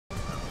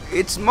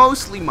It's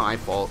mostly my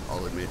fault,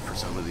 I'll admit, for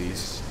some of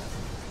these.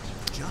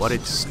 But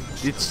it's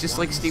just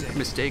like stupid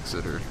mistakes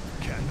that are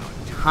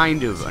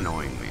kind of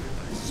annoying me.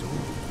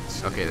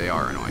 Okay, they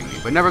are annoying me,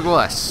 but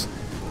nevertheless,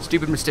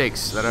 stupid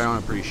mistakes that I don't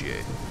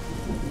appreciate.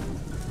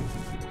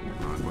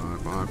 Come on,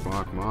 come on, come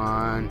on, come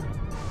on.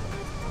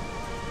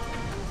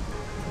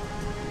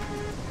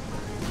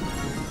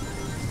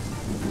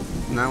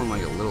 And that one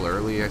like a little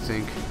early, I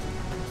think.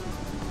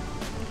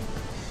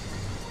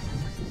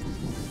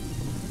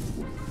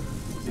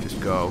 Just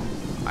go.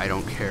 I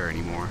don't care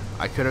anymore.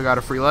 I could have got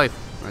a free life.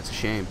 That's a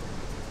shame.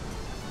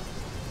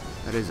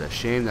 That is a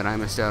shame that I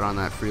missed out on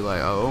that free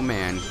life. Oh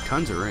man,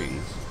 tons of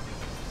rings.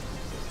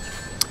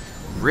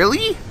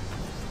 Really?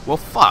 Well,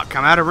 fuck.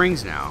 I'm out of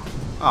rings now.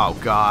 Oh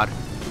god.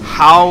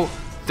 How?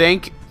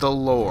 Thank the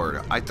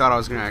Lord. I thought I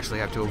was gonna actually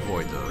have to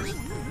avoid those.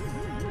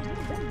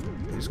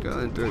 Just go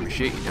ahead and throw your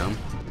shit, you dumb.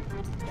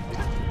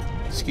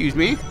 Excuse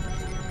me?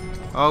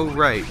 Oh,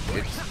 right.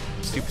 It's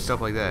stupid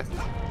stuff like that.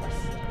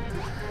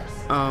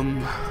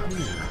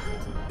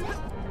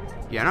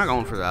 Yeah, not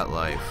going for that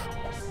life.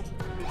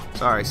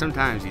 Sorry,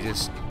 sometimes you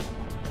just...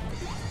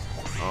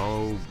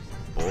 Oh,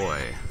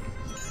 boy.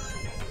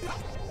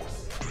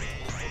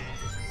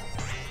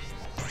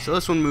 So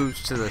this one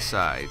moves to the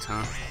sides,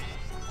 huh?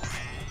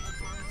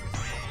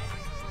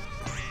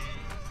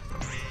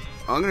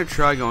 I'm gonna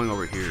try going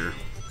over here.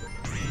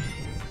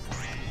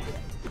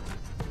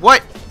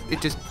 What?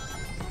 It just...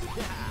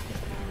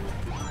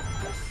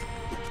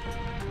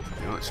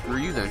 You know what? Screw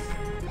you then.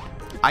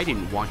 I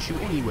didn't want you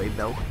anyway,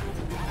 though.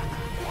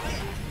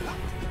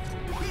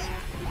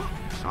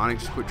 Sonic,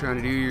 just quit trying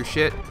to do your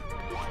shit.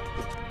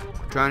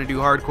 We're trying to do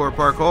hardcore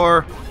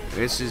parkour.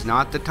 This is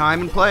not the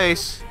time and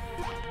place.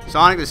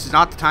 Sonic, this is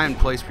not the time and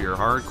place for your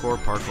hardcore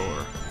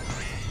parkour.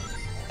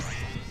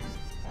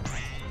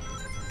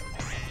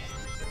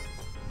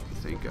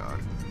 Thank God.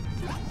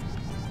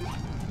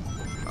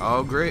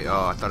 Oh, great.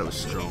 Oh, I thought it was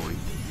strolling.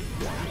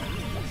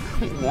 I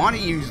don't want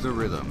to use the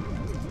rhythm.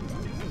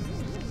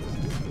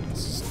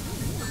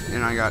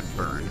 And I got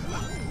burned.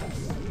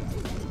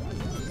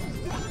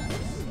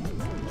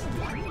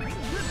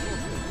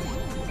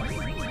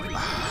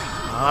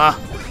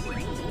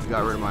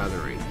 Got rid of my other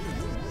ring.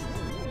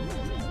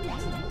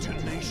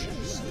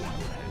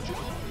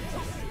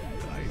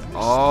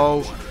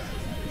 Oh.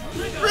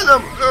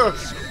 Rhythm! Ugh.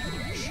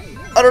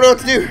 I don't know what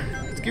to do.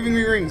 It's giving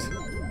me rings.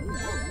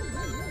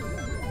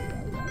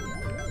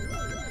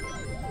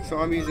 So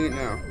I'm using it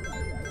now.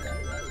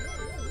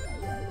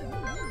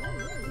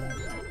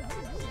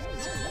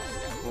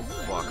 Well,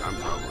 fuck, I'm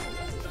probably...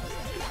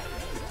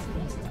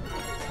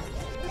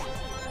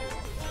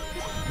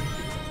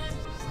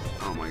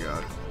 Oh my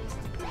god.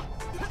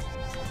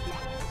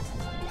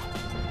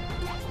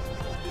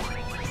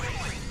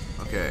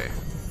 Okay.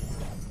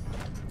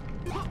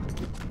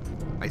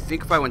 I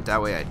think if I went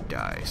that way, I'd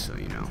die, so,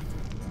 you know.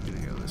 I'm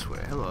gonna go this way.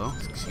 Hello.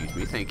 Excuse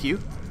me. Thank you.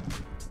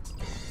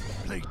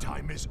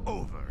 Playtime is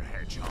over,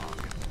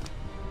 Hedgehog.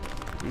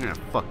 I'm gonna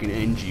fucking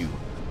end you.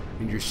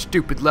 And your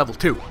stupid level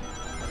 2.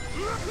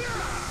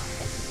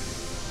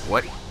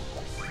 What?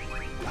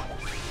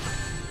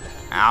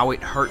 Ow,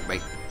 it hurt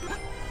me.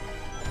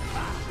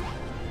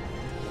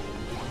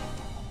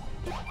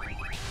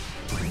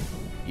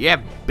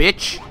 Yeah,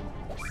 bitch.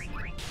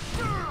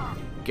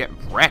 Get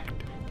wrecked.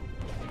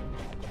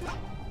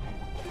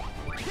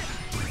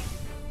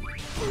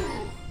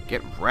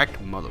 Get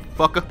wrecked,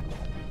 motherfucker.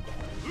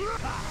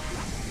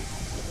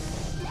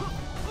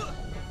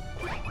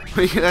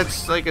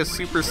 That's like a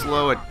super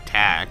slow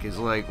attack. Is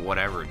like,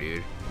 whatever,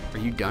 dude. Are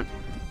you done?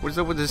 What's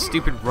up with this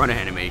stupid run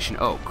animation?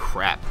 Oh,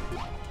 crap.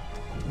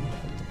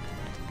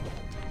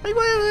 Like,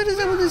 what is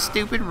up with this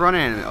stupid run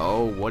animation?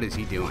 Oh, what is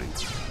he doing?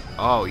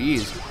 Oh,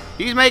 he's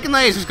making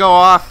lasers go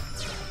off.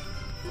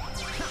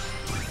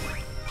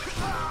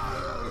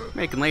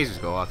 Making lasers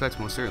go off. That's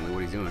most certainly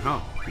what he's doing.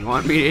 Oh, you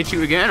want me to hit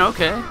you again?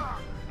 Okay.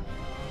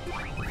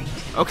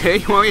 Okay,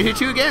 you want me to hit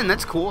you again?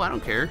 That's cool. I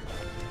don't care.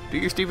 Do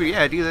your stupid,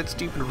 yeah, do that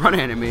stupid run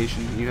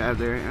animation you have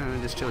there.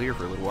 Just chill here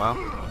for a little while.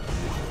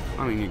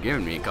 I mean, you're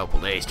giving me a couple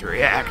days to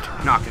react.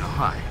 Not gonna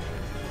lie.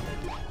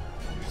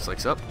 Just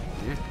like up.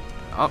 Yeah.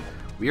 Oh,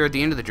 we are at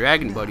the end of the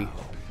dragon, buddy.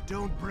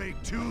 Don't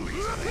break too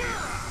easily.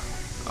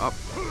 Up.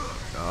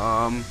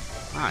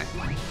 Hi.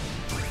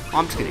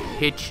 I'm just gonna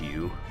hit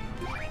you.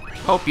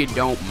 Hope you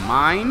don't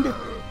mind.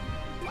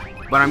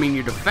 But I mean,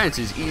 your defense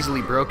is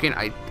easily broken.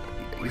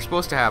 You're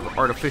supposed to have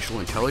artificial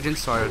intelligence,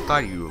 so I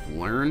thought you would have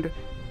learned.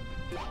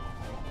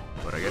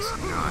 But I guess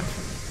not. I'm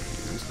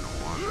just gonna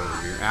walk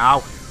over here.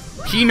 Ow!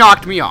 He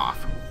knocked me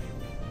off.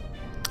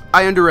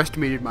 I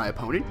underestimated my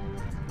opponent,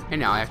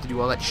 and now I have to do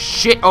all that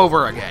shit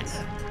over again.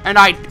 And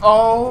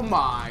oh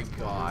my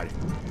god.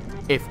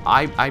 If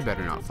I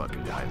better not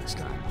fucking die this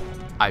time.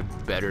 I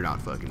better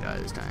not fucking die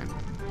this time.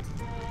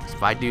 'Cause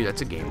if I do,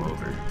 that's a game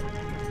over.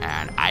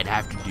 And I'd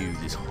have to do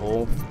this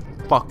whole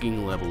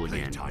fucking level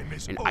again.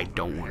 And I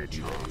don't want to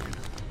do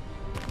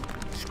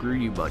that. Screw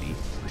you, buddy.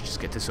 Let's just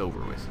get this over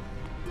with.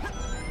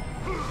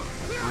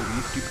 Oh,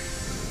 you stupid.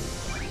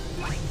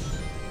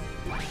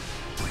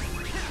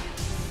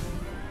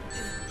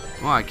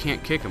 Well, I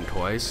can't kick him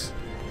twice.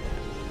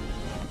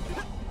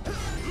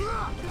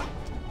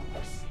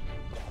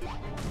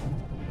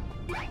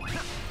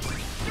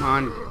 Come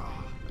on.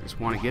 I just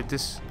want to get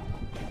this.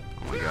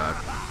 Oh my god.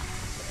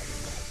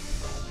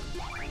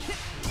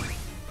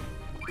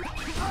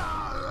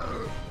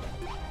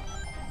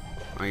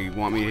 Oh, you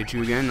want me to hit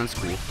you again? That's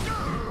cool.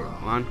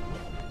 Come on.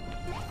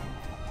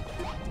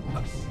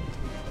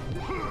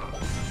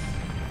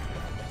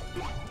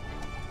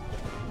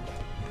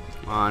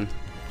 Come on.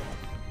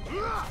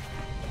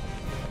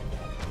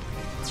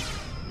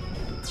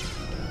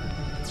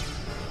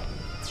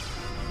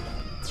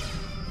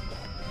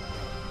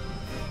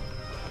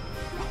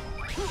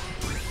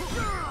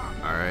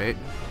 Alright.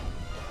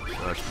 So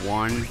that's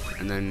one,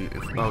 and then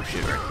if, oh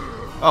shit.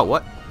 Oh,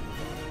 what?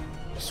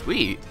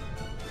 Sweet.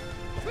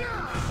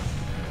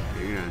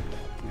 You're gonna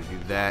do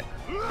that.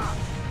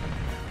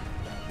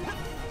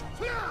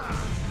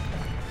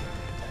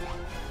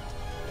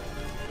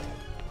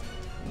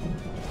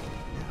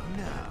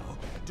 Now,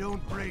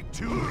 don't break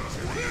too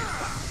easily.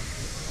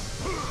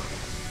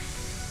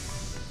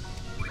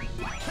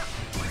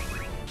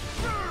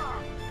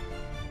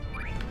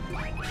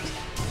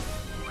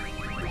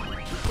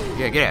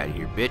 Yeah, get out of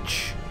here,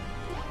 bitch.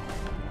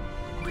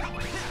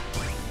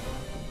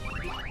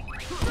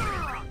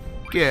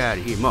 Get out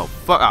of here,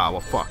 motherfucker. Ah,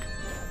 well, fuck.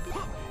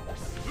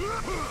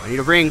 I need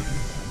a ring.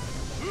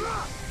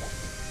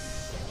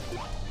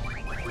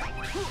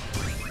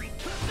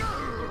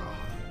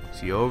 Is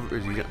he over?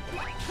 Is he gonna...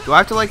 Do I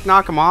have to, like,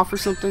 knock him off or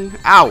something?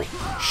 Ow!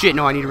 Shit,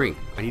 no, I need a ring.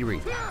 I need a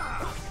ring.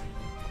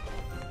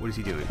 What is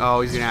he doing?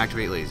 Oh, he's gonna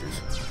activate lasers.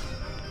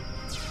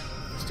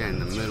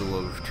 Stand in the middle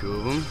of two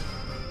of them.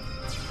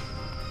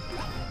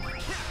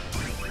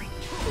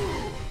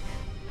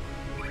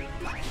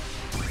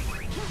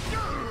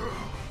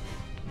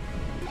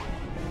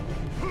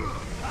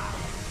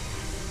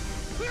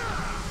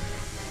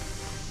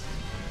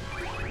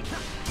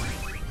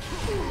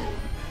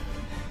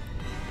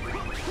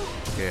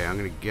 Okay, I'm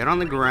gonna get on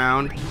the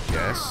ground.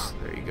 Yes,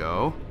 there you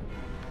go.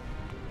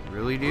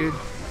 Really, dude?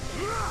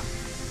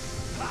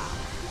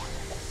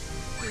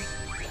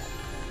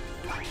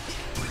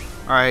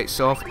 Alright,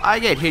 so if I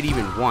get hit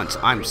even once,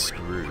 I'm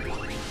screwed.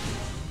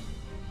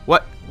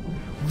 What?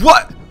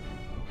 What?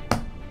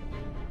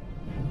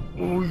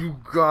 Oh, you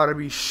gotta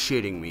be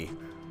shitting me.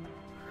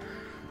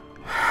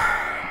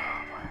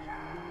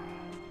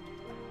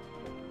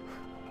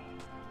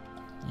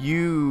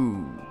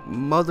 You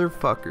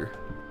motherfucker.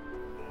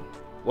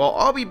 Well,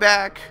 I'll be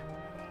back,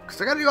 because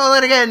I gotta do all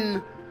that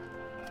again.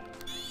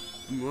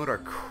 What a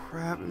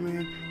crap,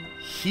 man.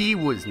 He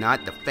was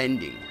not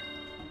defending.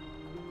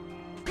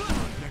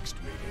 Next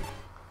meeting.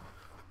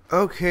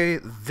 Okay,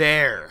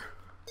 there.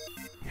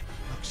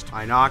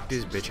 I knocked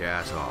his bitch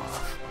ass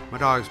off. My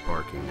dog's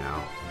barking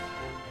now.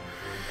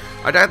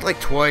 I died like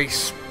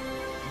twice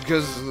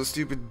because of the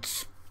stupid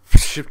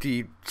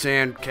shifty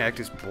sand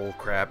cactus bull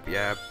crap.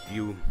 Yeah,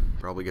 you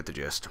probably get the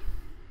gist.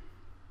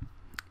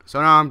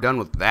 So now I'm done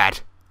with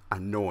that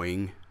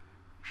annoying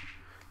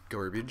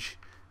garbage.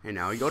 And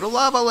now we go to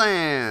Lava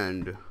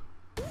Land.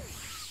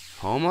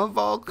 Home of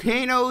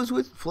volcanoes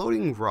with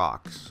floating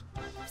rocks.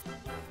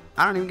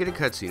 I don't even get a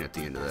cutscene at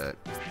the end of that.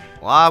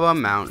 Lava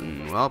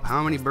Mountain. Well,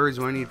 how many birds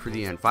do I need for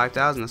the end?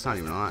 5,000? That's not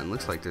even a lot. It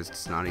looks like this.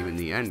 It's not even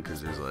the end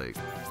because there's like...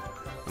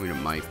 I mean,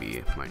 it might be.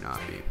 It might not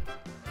be.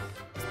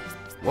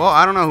 Well,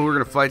 I don't know who we're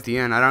going to fight at the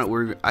end. I doubt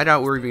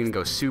we're even going to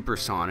go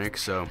supersonic,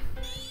 so...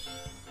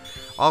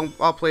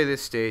 I'll play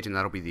this stage and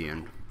that'll be the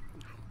end.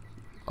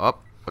 Oh,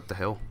 what the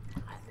hell?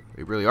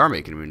 We really are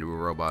making him into a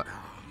robot.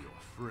 Your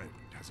friend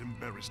has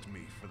embarrassed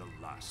me for the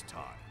last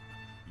time.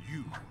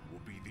 You will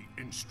be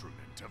the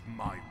instrument of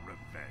my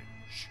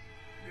revenge.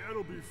 Yeah,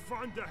 it'll be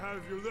fun to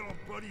have your little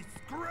buddy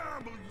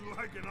scramble you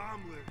like an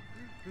omelet.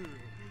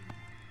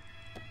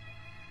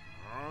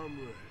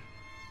 Omelet.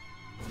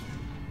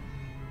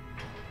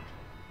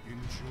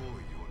 Enjoy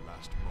your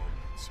last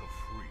moments of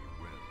free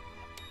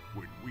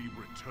will. When we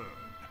return,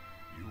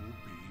 you'll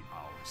be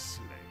our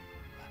slave.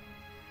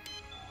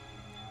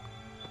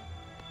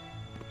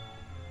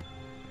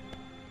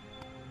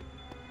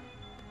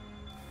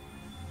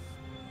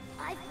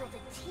 I've built a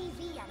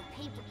TV out of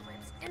paper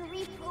clips and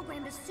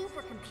reprogrammed a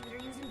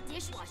supercomputer using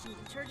dishwashing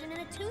detergent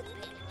and a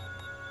toothpick.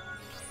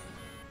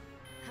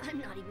 I'm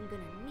not even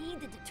gonna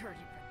need the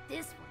detergent for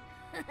this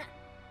one.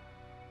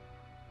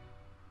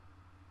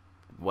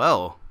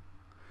 Well,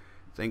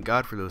 thank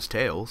God for those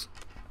tails.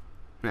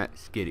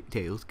 Let's get it,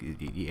 tails.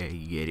 Yeah,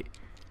 you get it.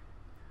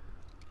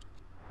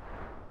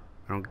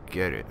 I don't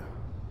get it.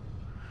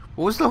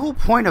 What was the whole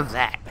point of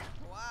that?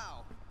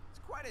 Wow, it's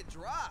quite a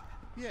drop.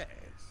 Yes,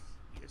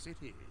 yes it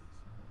is.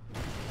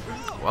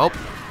 Well.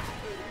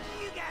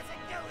 You guys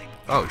are going.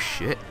 Oh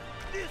shit.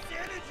 This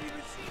energy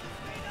machine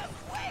has made us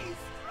way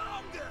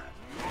stronger.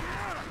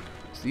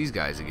 It's these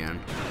guys again.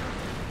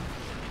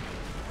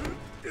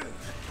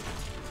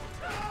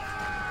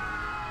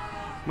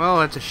 Well,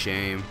 that's a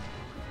shame.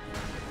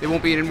 There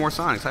won't be any more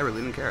Sonics. I really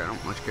didn't care. I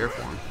don't much care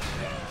for them.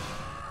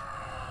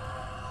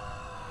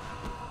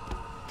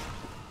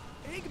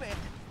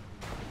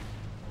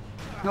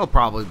 He'll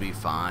probably be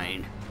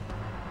fine.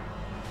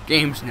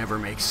 Games never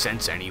make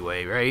sense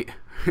anyway, right?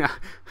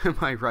 Am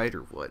I right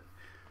or what?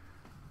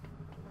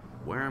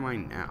 Where am I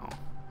now?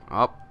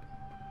 Up.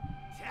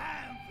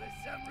 Time for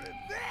some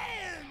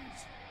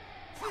revenge!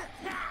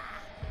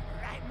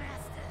 Right,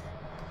 Master?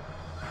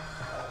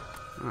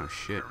 Oh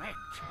shit. Correct.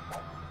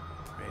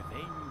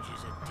 Revenge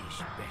is a dish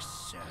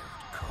best served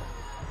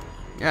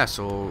cold. Yeah,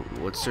 so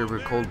let's serve a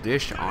cold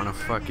dish on a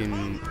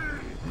fucking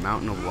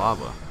mountain of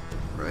lava,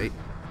 right?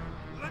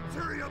 Let's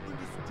hurry up and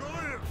destroy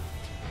him!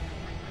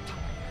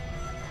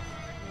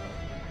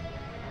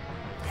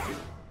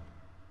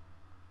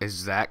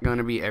 Is that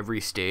gonna be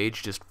every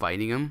stage, just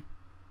fighting him?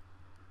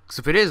 Because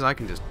if it is, I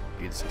can just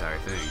beat this entire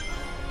thing.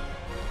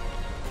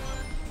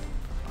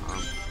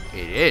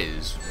 It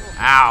is.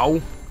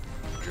 Ow!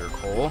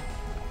 Jerkhole.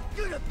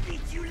 Gonna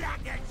beat you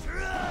like a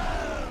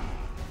drum!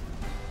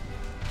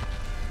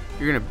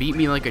 You're gonna beat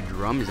me like a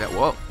drum? Is that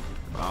what?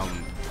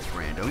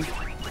 Random.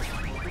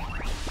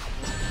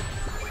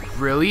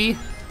 Really?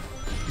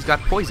 He's got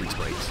poison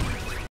spikes.